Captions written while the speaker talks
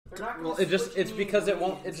Well, it's because it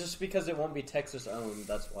won't. It's just because it won't be Texas owned.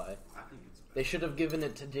 That's why. I think it's better. They should have given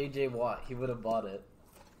it to J.J. Watt. He would have bought it.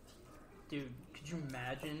 Dude, could you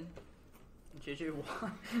imagine J.J.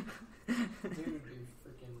 Watt? Dude, you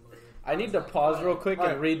freaking loser. I need to pause real quick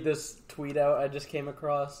and read this tweet out I just came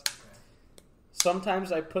across. Okay.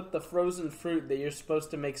 Sometimes I put the frozen fruit that you're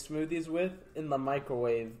supposed to make smoothies with in the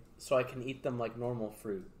microwave so I can eat them like normal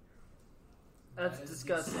fruit. That's That is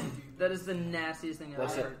disgusting. the That is the nastiest thing I've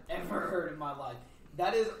That's ever it. heard. ever heard in my life.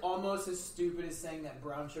 That is almost as stupid as saying that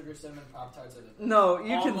brown sugar cinnamon Pop-Tarts are the No, you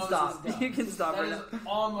can Almost stop. as dumb. You can stop That right is now.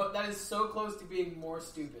 almost. That is so close to being more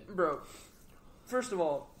stupid. Bro, first of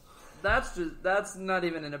all, that's not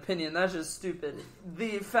even an opinion. That's just stupid.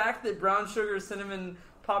 The fact that brown sugar cinnamon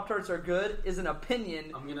Pop-Tarts are good is an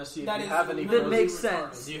opinion. I'm gonna see if That you is have any. That Frozen, makes retarded.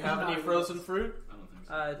 sense. do you have any frozen fruit? I don't think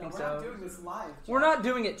so. I No, think we're so. not doing this live. Jack. We're not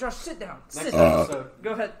doing it. Josh, sit down. Next Sit down. episode.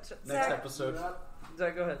 Go ahead. Next Zach, episode. You're up.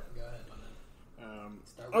 Zach, go ahead. Go ahead.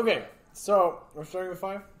 Start with Okay, five. so we're starting with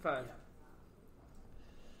 5. 5.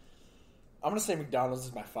 I'm gonna say McDonald's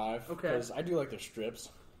is my 5 Okay. because I do like their strips.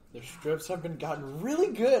 Their strips have been gotten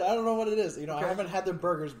really good. I don't know what it is. You know, Okay. I haven't had their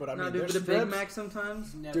burgers, but I No, mean, dude, their but a strips, Big Mac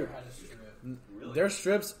sometimes. Never Dude. had a strip. Really? their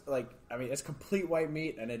strips, like, I mean, it's complete white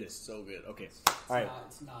meat and it is so good. Okay, all right,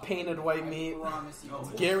 It's not. Painted white meat. I promise you. No.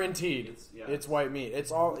 it's guaranteed, It's it's white meat.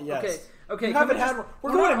 It's all yes. Okay. You can haven't we had. just- We're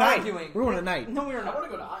we're going not tonight. arguing. We're going tonight. No, we are I not. want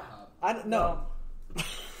to go to IHOP. I don't know.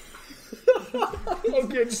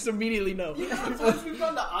 Okay, just immediately no. You know how many times we've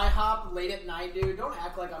gone to IHOP late at night, dude? Don't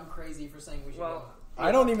act like I'm crazy for saying we should Well, go.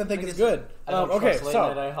 I don't even think it's good. I don't Okay, trust late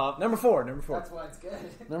so night IHOP. number 4. That's why it's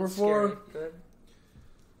good. Number Scary. 4. Good.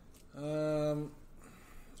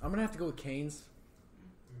 I'm gonna have to go with Cane's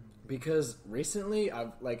because recently I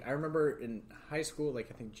remember in high school, like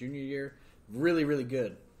I think junior year, really really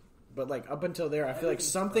good, but like up until there, I feel like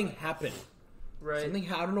something happened. Right.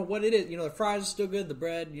 Something I don't know what it is. You know, the fries are still good. The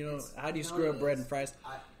bread, you know, how do you No, screw it up bread is. and fries?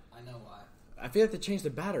 I know why. I feel like they changed the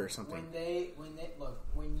batter or something. When they look,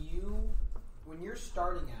 when you're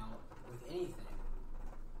starting out with anything,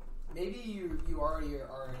 maybe you already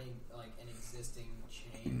are like an existing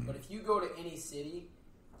chain, but if you go to any city,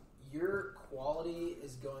 your quality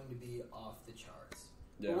is going to be off the charts.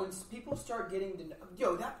 Yeah. But when people start getting to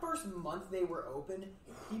know, that first month they were open,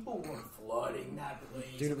 people were flooding that place.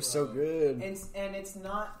 Dude, it was bro. so good. And it's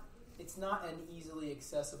not an easily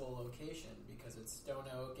accessible location because it's Stone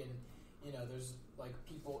Oak and you know there's like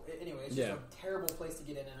people. Anyway, it's just Yeah. a terrible place to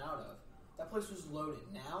get in and out of. That place was loaded.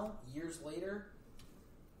 Now, years later,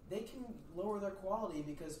 they can lower their quality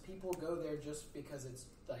because people go there just because it's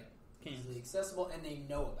like easily accessible and they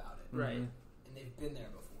know about it. Right. Mhm. And they've been there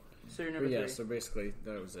before. So you're But number yeah, 3. so basically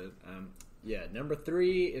that was it. Yeah, number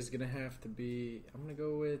 3 is gonna have to be. I'm gonna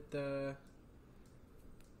go with. I'm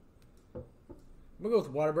gonna go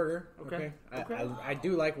with Whataburger. Okay. Okay. I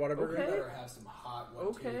do like Whataburger. You Okay. better have some hot one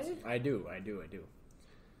Okay. too. I do.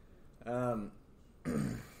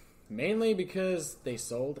 Mainly because they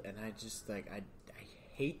sold, and I just like I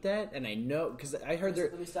hate that, and I know because I heard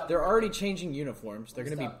Let me stop they're you right already there. changing uniforms. They're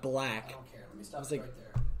Let me going to be stop. black. I don't care. Let me stop was you like- right there.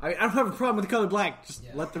 I don't have a problem with the color black. Just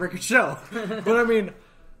Yeah. let the record show. But I mean,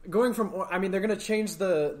 going from they're going to change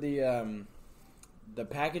the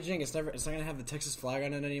packaging. It's not going to have the Texas flag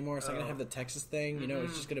on it anymore. It's not going to have the Texas thing. You know,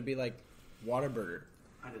 it's just going to be like Whataburger.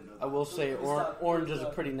 I didn't know that. I will say Let me stop. orange is a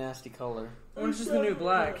pretty nasty color. Orange is the new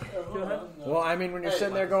black. Go ahead. Well, I mean, when you're Hey,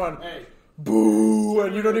 sitting there going Hey, boo,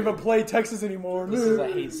 and you don't even play Texas anymore. This is a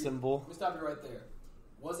hate symbol. let me stop you right there.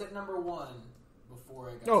 Was it number 1 before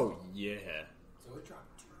it got Oh sold? yeah. So it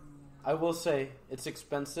dropped 2. I will say it's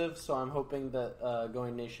expensive, so I'm hoping that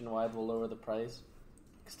going nationwide will lower the price.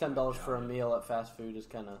 Because $10 for a meal at fast food is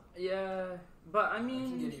kind of. Yeah, but I I can get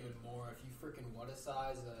mean, even more if you freaking what a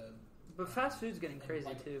size but fast food's getting crazy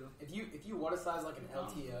like, too. if you what a size like an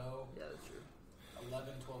LTO, Yeah, that's true.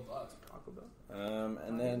 $11-12. Taco Bell.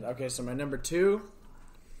 And then okay, so my number 2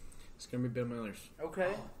 is gonna be Bill Miller's.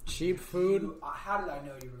 Okay. Cheap food, How did I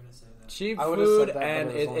know you were going to say that? cheap I would've food, said that, but and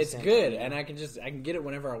it was only it's San good, Antonio. and I can get it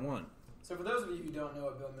whenever I want. So for those of you who don't know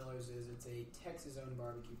what Bill Miller's is, it's a Texas-owned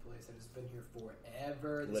barbecue place that has been here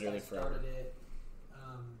forever. This Literally guy forever. started it.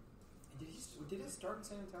 Did it start in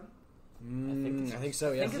San Antonio? I think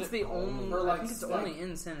so. I Yeah. think it's the only. Or I like think it's like- only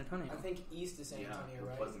in San Antonio. I think east of San Yeah, Antonio,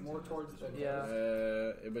 right? Pleasanton More is- towards is the one.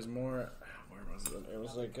 Yeah. It was more. Where was it? It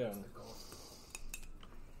was like the Gulf.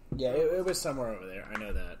 yeah, it was somewhere over there. I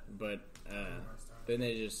know that, but Where it started. then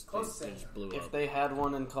they just Close they to just it. blew If up, they had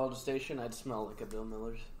one in College Station, I'd smell like a Bill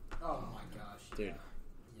Miller's. Oh my gosh, dude.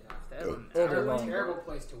 yeah. That's an Overwhelming. hour. Terrible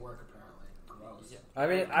place to work, apparently. Gross. I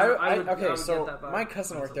mean, I would okay. get So that vibe. my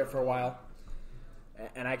cousin worked there for a while,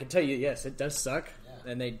 and I can tell you, yes, it does suck. Yeah.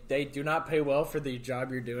 and they do not pay well for the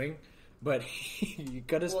job you're doing. But he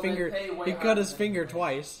cut his Well, finger. they pay way He higher cut his than finger minimum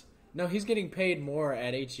wage. twice. No, he's getting paid more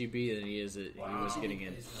at HEB than he is at he was getting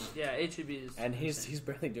in. Yeah, HEB is. And he's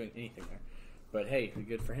barely doing anything there. But hey,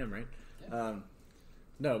 good for him, right? Yeah.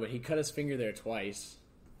 No, but he cut his finger there twice.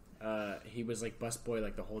 He was like busboy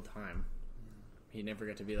like the whole time. He never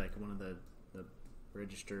got to be like one of the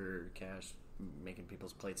register cash making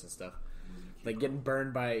people's plates and stuff. Like getting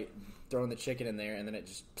burned by throwing the chicken in there and then it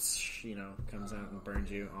just comes out and burns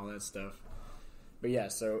you, all that stuff. But yeah,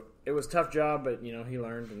 so it was a tough job, but he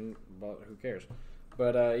learned and well, who cares?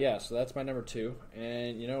 But yeah, so that's my number 2.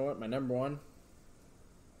 And you know what? My number 1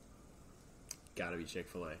 gotta be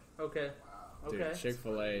Chick-fil-A. Okay. Dude, Okay.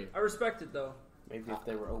 Chick-fil-A. I respect it though. Maybe if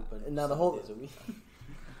they were open. Now the 7 whole- days a week.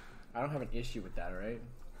 I don't have an issue with that, right?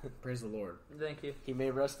 Praise the Lord. Thank you. He may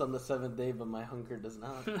rest on the 7th day, but my hunger does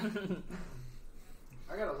not.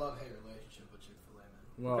 I got a love-hate relationship with Chick-fil-A, man.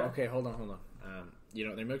 Well, Okay. okay, hold on.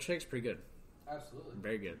 Their milkshake's pretty good. Absolutely.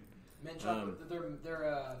 Very good. Mint chocolate,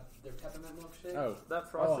 their peppermint milkshake. Oh, That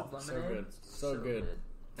frosted so lemonade. good. So good.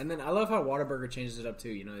 And then I love how Whataburger changes it up too.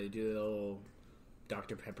 They do the little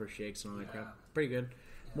Dr. Pepper shakes and all that Yeah. crap. Pretty good.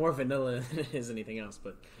 More vanilla than it is anything else,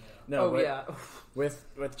 but no. Oh but yeah. With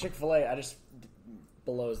Chick-fil-A, I just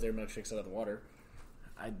blows their milkshakes out of the water.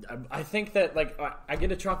 I think that like I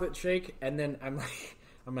get a chocolate shake and then I'm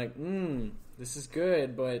like this is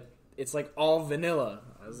good, but it's like all vanilla.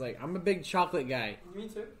 I was like, I'm a big chocolate guy, Me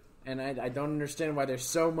too. and I don't understand why there's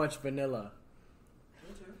so much vanilla.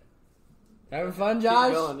 Me too. Having fun,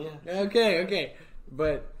 Josh? going, yeah. Okay.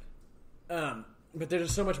 But they're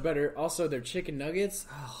just so much better. Also, their chicken nuggets.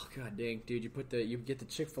 Oh god dang, dude! You get the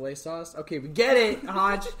Chick-fil-A sauce. Okay, we get it,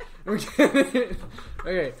 Hodge. We get it.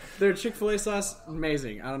 Okay, their Chick-fil-A sauce,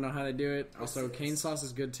 amazing. I don't know how they do it. Also, Cane's sauce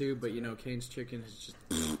is good too, but Cane's chicken is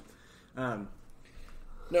just.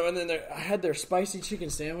 No, and then I had their spicy chicken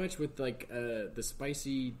sandwich with like the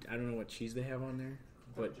spicy. I don't know what cheese they have on there,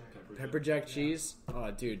 but pepper jack cheese.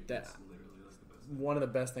 Oh, dude, that's one of the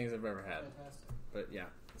best things I've ever had. Fantastic. But yeah,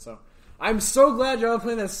 so I'm so glad y'all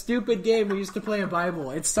playing that stupid game we used to play in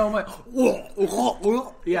Bible. It's so much. Yeah,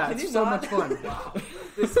 Can you it's so not? much fun.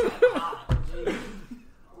 This is hot. Jeez.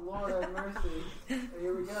 Lord have mercy.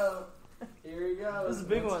 Here we go. This is a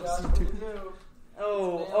big one. What's Josh gonna do?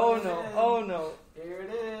 Oh no. Here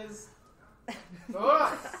it is.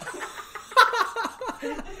 Oh!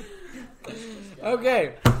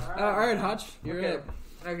 Okay, all right, Hutch, you're Okay. up.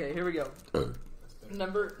 Okay, here we go.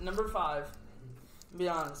 Number 5. Be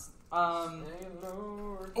honest. Oh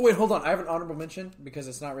wait, hold on. I have an honorable mention because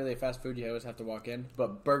it's not really a fast food. You always have to walk in,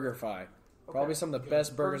 but BurgerFi, probably some of the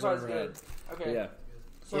best burgers I've Burger ever had. Fi's good. Okay. Yeah.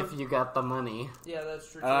 So, If you got the money. yeah, that's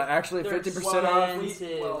true. Actually, They're 50% off.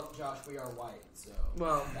 expensive. Well, Josh, we are white, so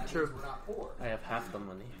Well, that true. means we're not poor. I have half the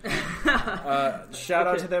money. Shout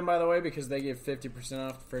out Okay. to them, by the way, because they give 50%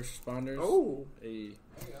 off first responders. Oh, Hey.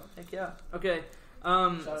 There you go. heck yeah. Okay. Shout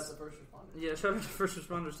out to first responders. Yeah, shout out to first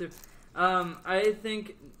responders too. I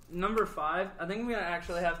think number 5. I think I'm gonna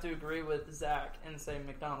actually have to agree with Zach and say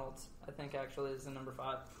McDonald's. I think actually is the number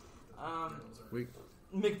 5. We,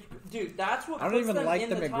 Dude, that's what I don't puts even them like in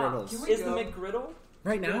the the top. McGriddles. Can we Is the go? McGriddle?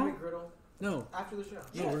 right Get a now? McGriddle No. after the show.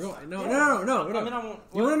 No, we're going. No, Yes. no. I mean, I won't.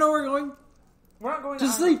 You want to know where we're going? We're not going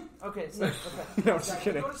Just to sleep. Okay, sleep. Okay. No, I'm just Zach,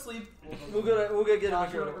 kidding. Go to sleep. We'll go get a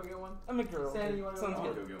Josh, you want to McGriddle. go get one? A McGriddle. Sandy, you want to go Sounds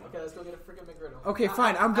get good. one? Okay, let's go get a freaking McGriddle. Okay,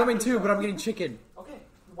 fine. I'm going After the too, show. but I'm getting chicken. Okay.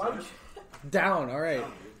 Why would you? Down. All right.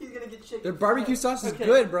 He's gonna get chicken. Their barbecue sauce is Okay.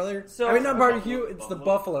 good, brother. So- I mean, not barbecue. It's the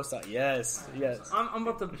buffalo sauce. Yes. I'm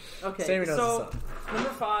about to. Okay, Sammy knows so the sauce. number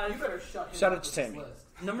You 5. better shut him Shout up out to with this Tammy. list.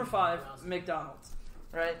 Number 5, McDonald's.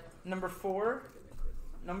 Right. Number 4.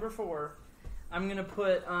 I'm gonna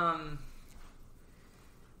put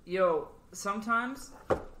sometimes.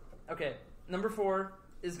 Okay. Number 4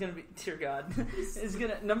 is gonna be. Dear God.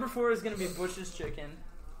 Number 4 is gonna be Bush's Chicken.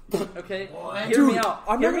 Okay. Hear Dude, me out.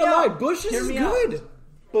 I'm Hear not me gonna lie. out. Bush's Hear is me out. good.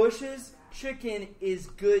 Bush's Chicken is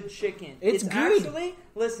good chicken. It's good. Actually,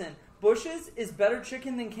 listen. Bush's is better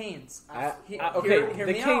chicken than Cane's. Okay, Hear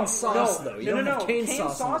the me cane out. sauce, No, though. You no, don't no, have no. cane Cane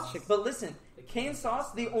sauce on the chicken. But listen, cane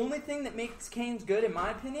sauce. The only thing that makes Cane's good, in my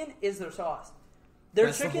opinion, is their sauce. Their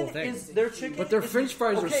That's the chicken whole thing. is their chicken. But their is- French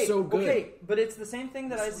fries are okay, so good. Okay, but it's the same thing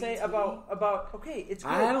that I say about. Okay, it's good.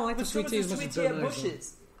 I don't like but the so sweet tea is as the much as sweet tea at Bill Nye,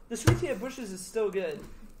 Bush's. The sweet tea at Bush's is still good.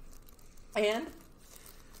 And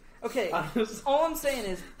okay, all I'm saying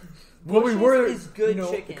is. Well, we Bush's were is good a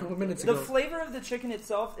chicken. couple minutes The ago. flavor of the chicken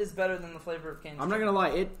itself is better than the flavor of Cane's. I'm not gonna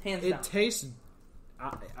lie. Hands down. It tastes.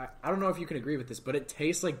 I don't know if you can agree with this, but it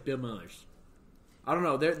tastes like Bill Miller's. I don't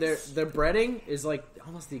know. Their breading is like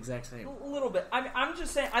almost the exact same. A little bit. I'm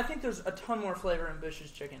just saying. I think there's a ton more flavor in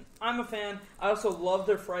Bush's chicken. I'm a fan. I also love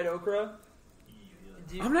their fried okra.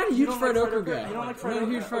 I'm not a huge fried okra guy. You don't like fried I'm not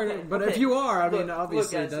okra? a huge fried okra. But Okay. if you are, I mean, Look,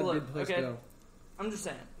 obviously guys, that'd be look, the place okay. to go. I'm just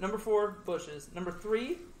saying. Number 4, Bush's. Number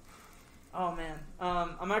 3. Oh man.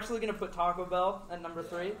 I'm actually gonna put Taco Bell at number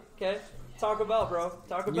 3. Okay. Taco Bell, bro.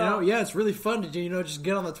 Taco You Bell. know, yeah, it's really fun to just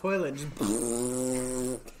get on the toilet and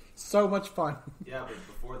just so much fun. Yeah, but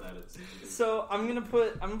before that, it's So I'm gonna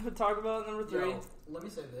put Taco Bell at number 3. Yo, let me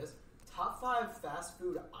say this: top 5 fast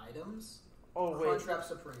food items. Oh wait. Crunchwrap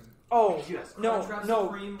Supreme. Oh Yes, no, Crunchwrap no.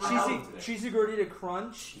 Supreme Cheesy gordita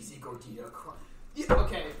crunch. Cheesy gordita crunch. Yeah,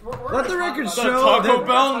 okay, we're Let the gonna record talk show about- Taco that-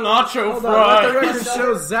 Bell nacho Hold on, let the record fries.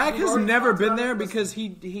 show Zach has already never talked been about there it. because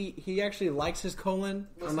he actually likes his colon,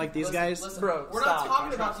 unlike these guys. Listen, Bro, we're stop. not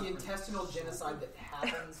talking about the intestinal genocide that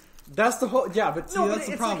happens. That's the whole but see No, but that's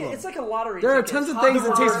the it's problem. like, it's like a lottery. There are ticket. tons of Taco things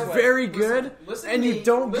that Bell taste is very Listen, good, listen and to you me.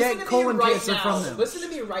 don't Listen get to me colon right cancer now. from them. Listen to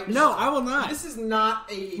me right now. No, I will not. This is not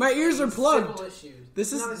a. My ears a are plugged. civil issue.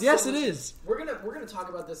 This It's is not a yes, it civil issue. is. We're gonna talk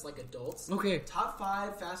about this like adults. Okay, Top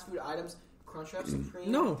 5 fast food items: Crunchwrap Supreme.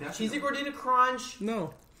 No. Cheesy gordita crunch.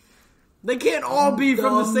 no, they can't all be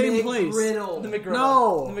from the same place. McGriddle. The McGriddle.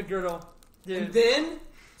 No. The McGriddle. And Dude, then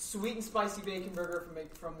sweet and spicy bacon burger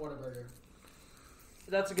from Whataburger.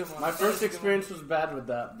 that's a good one. My That is first a good experience was bad with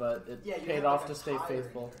that, but it Yeah, you paid had off like to a stay tire.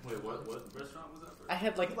 faithful. Wait, what restaurant was that for? I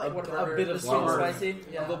had like one. a Whataburger, bit the of sweet and Smurf. spicy.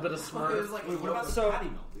 a little bit of It was Smurf. like Wait, what about So- the patty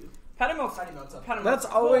melt, dude? Patty melt's Patty melt's up. Patty That's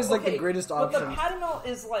melt's- always well, like the greatest But the option. patty melt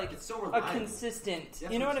is like It's so a reliable. consistent.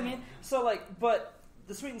 That's You know what what I I'm mean? saying. So like, but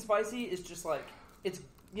the sweet and spicy is just like it's.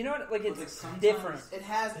 You know what? Like But, like, it's sometimes- different. It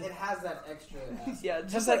has that extra. It has. Yeah,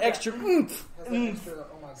 Just just that like extra oomph. Has that extra.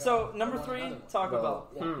 Oh my god. So number I want 3, another one. Taco Bell.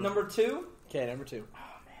 Yeah. Number 2, Okay, number 2.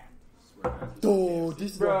 Swear to God. Oh,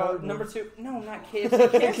 this is a bro. hard one. Number 2, no, not KFC.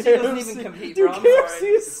 KFC doesn't even compete, Dude, bro. I'm KFC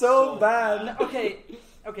sorry. is so So bad.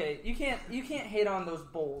 Okay. You can't hate on those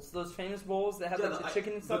bowls, those famous bowls that have Yeah, like the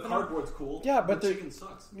chicken and stuff The in them. cardboard's cool. Yeah, but the the- chicken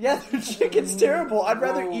sucks. Yeah, their chicken's terrible. I'd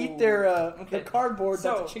rather Whoa. eat their Okay. the cardboard that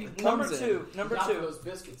So the chicken number comes in. 2, number Not for 2, those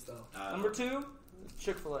biscuits though. number 2,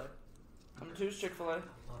 Chick-fil-A. Number 2 is Chick-fil-A.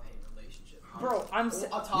 Love-hate relationship. Bro, I'm.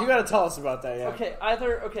 I'll talk You gotta about tell us about that, yeah. Okay,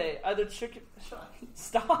 either Chick.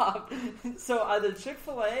 Stop. So either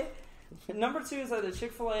Chick-fil-A. Number 2 is either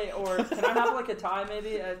Chick-fil-A or can I have like a tie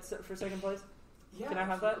maybe for second place? Yeah, Can I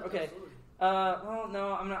have that? absolutely, Okay. absolutely. Well,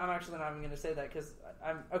 no, I'm not. I'm actually not even going to say that because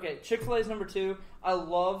I'm okay. Chick-fil-A is number 2. I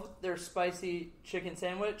love their spicy chicken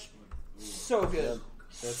sandwich. So good,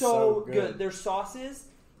 They're so so good. good. Their sauces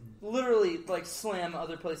literally like slam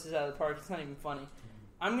other places out of the park. It's not even funny.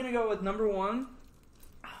 I'm gonna go with number 1.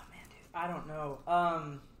 Oh man, dude, I don't know. Oh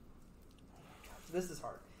my God, this is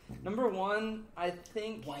hard. Number 1, I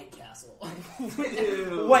think White Castle.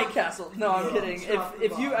 White Castle. No, I'm Yeah, kidding. top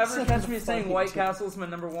If you box. ever catch me saying Fucking White chicken. Castle is my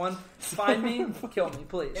number 1, find me, kill me,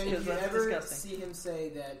 please, And because if you that's ever disgusting. see him say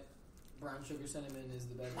that brown sugar cinnamon is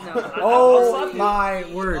the best. No, I'll Oh slap you. my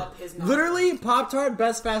Eat word! up his mouth. Literally, Pop-Tart,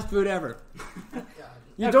 best fast food ever. God.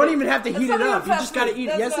 You Okay. don't even have to That's heat not it even up. You fast just gotta food. eat it.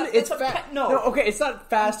 That's Yes, not- it's it's a fast. no. Okay, it's not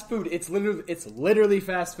fast food. It's literally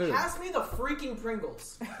fast food. Pass me the freaking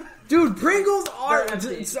Pringles. Dude, Pringles are They're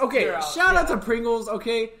empty. okay. They're out. Shout out Yeah. to Pringles.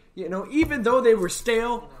 Okay, you know, even though they were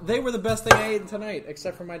stale, they were the best thing I ate tonight,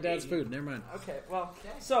 except for my dad's food. Never mind. Okay, well,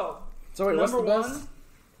 Okay. so So wait, what's number the best? 1,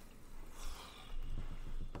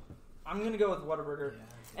 I'm gonna go with Whataburger.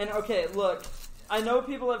 And okay, look, I know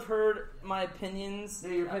people have heard my opinions.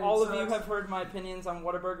 Yeah, your opinion All of you sucks. have heard my opinions on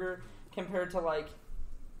Whataburger compared to like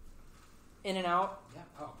In-N-Out. Yeah.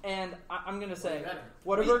 Oh. And I'm gonna say better.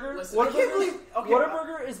 Whataburger. Listen, I can't believe. Okay.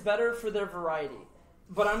 Whataburger is better for their variety.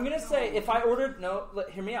 But I'm gonna say if I ordered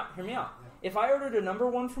hear me out. If I ordered a number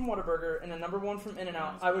 1 from Whataburger and a number 1 from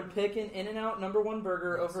In-N-Out, I would pick an In-N-Out number 1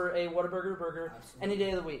 burger over a Whataburger burger any day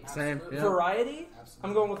of the week. Same. Absolutely. Yeah. Variety, Absolutely.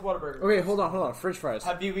 I'm going with Whataburger. Okay, hold on. French fries.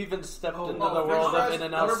 Have you even stepped Oh, into the French world fries, of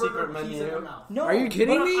In-N-Out's Whataburger, secret peas in the menu? mouth. No, Are you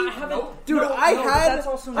kidding but me? I haven't, Nope. Dude, no, I but had. that's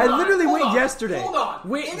also I not- literally Hold went on, yesterday. Hold on.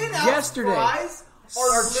 Went In-N-Out's yesterday. fries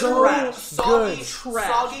Are literally trash. Soggy, Good. Trash.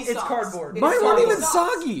 Soggy It's sauce. cardboard. It's Mine weren't soggy even sauce.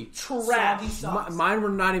 soggy. Trash. Soggy sauce. Mine were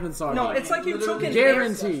not even soggy. No, it's like you took an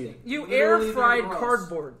Guaranteed. You Literally, air they're fried gross.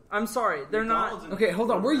 cardboard. I'm sorry, they're McDonald's not. and- Okay, hold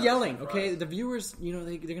on. We're yelling. Fries. Okay, the viewers, you know,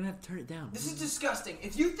 they're gonna have to turn it down. This is disgusting.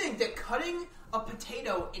 If you think that cutting a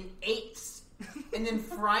potato in eighths and then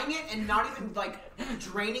frying it and not even like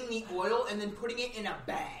draining the oil and then putting it in a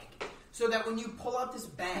bag so that when you pull out this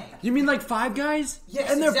bag, You mean like Five Guys?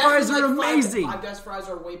 yes, and their exactly fries are like amazing. Five Guys fries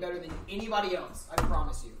are way better than anybody else. I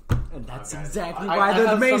promise you. And that's Okay. exactly I why they're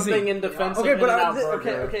have amazing. something in defense Okay, of but In-N-Out Okay,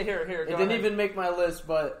 burger. okay, here. It Go didn't ahead. even make my list,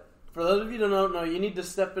 but For those of you that don't know, you need to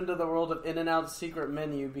step into the world of In-N-Out's secret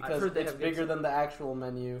menu because heard they it's have good bigger stuff. than the actual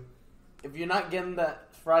menu. If you're not getting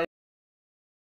that fried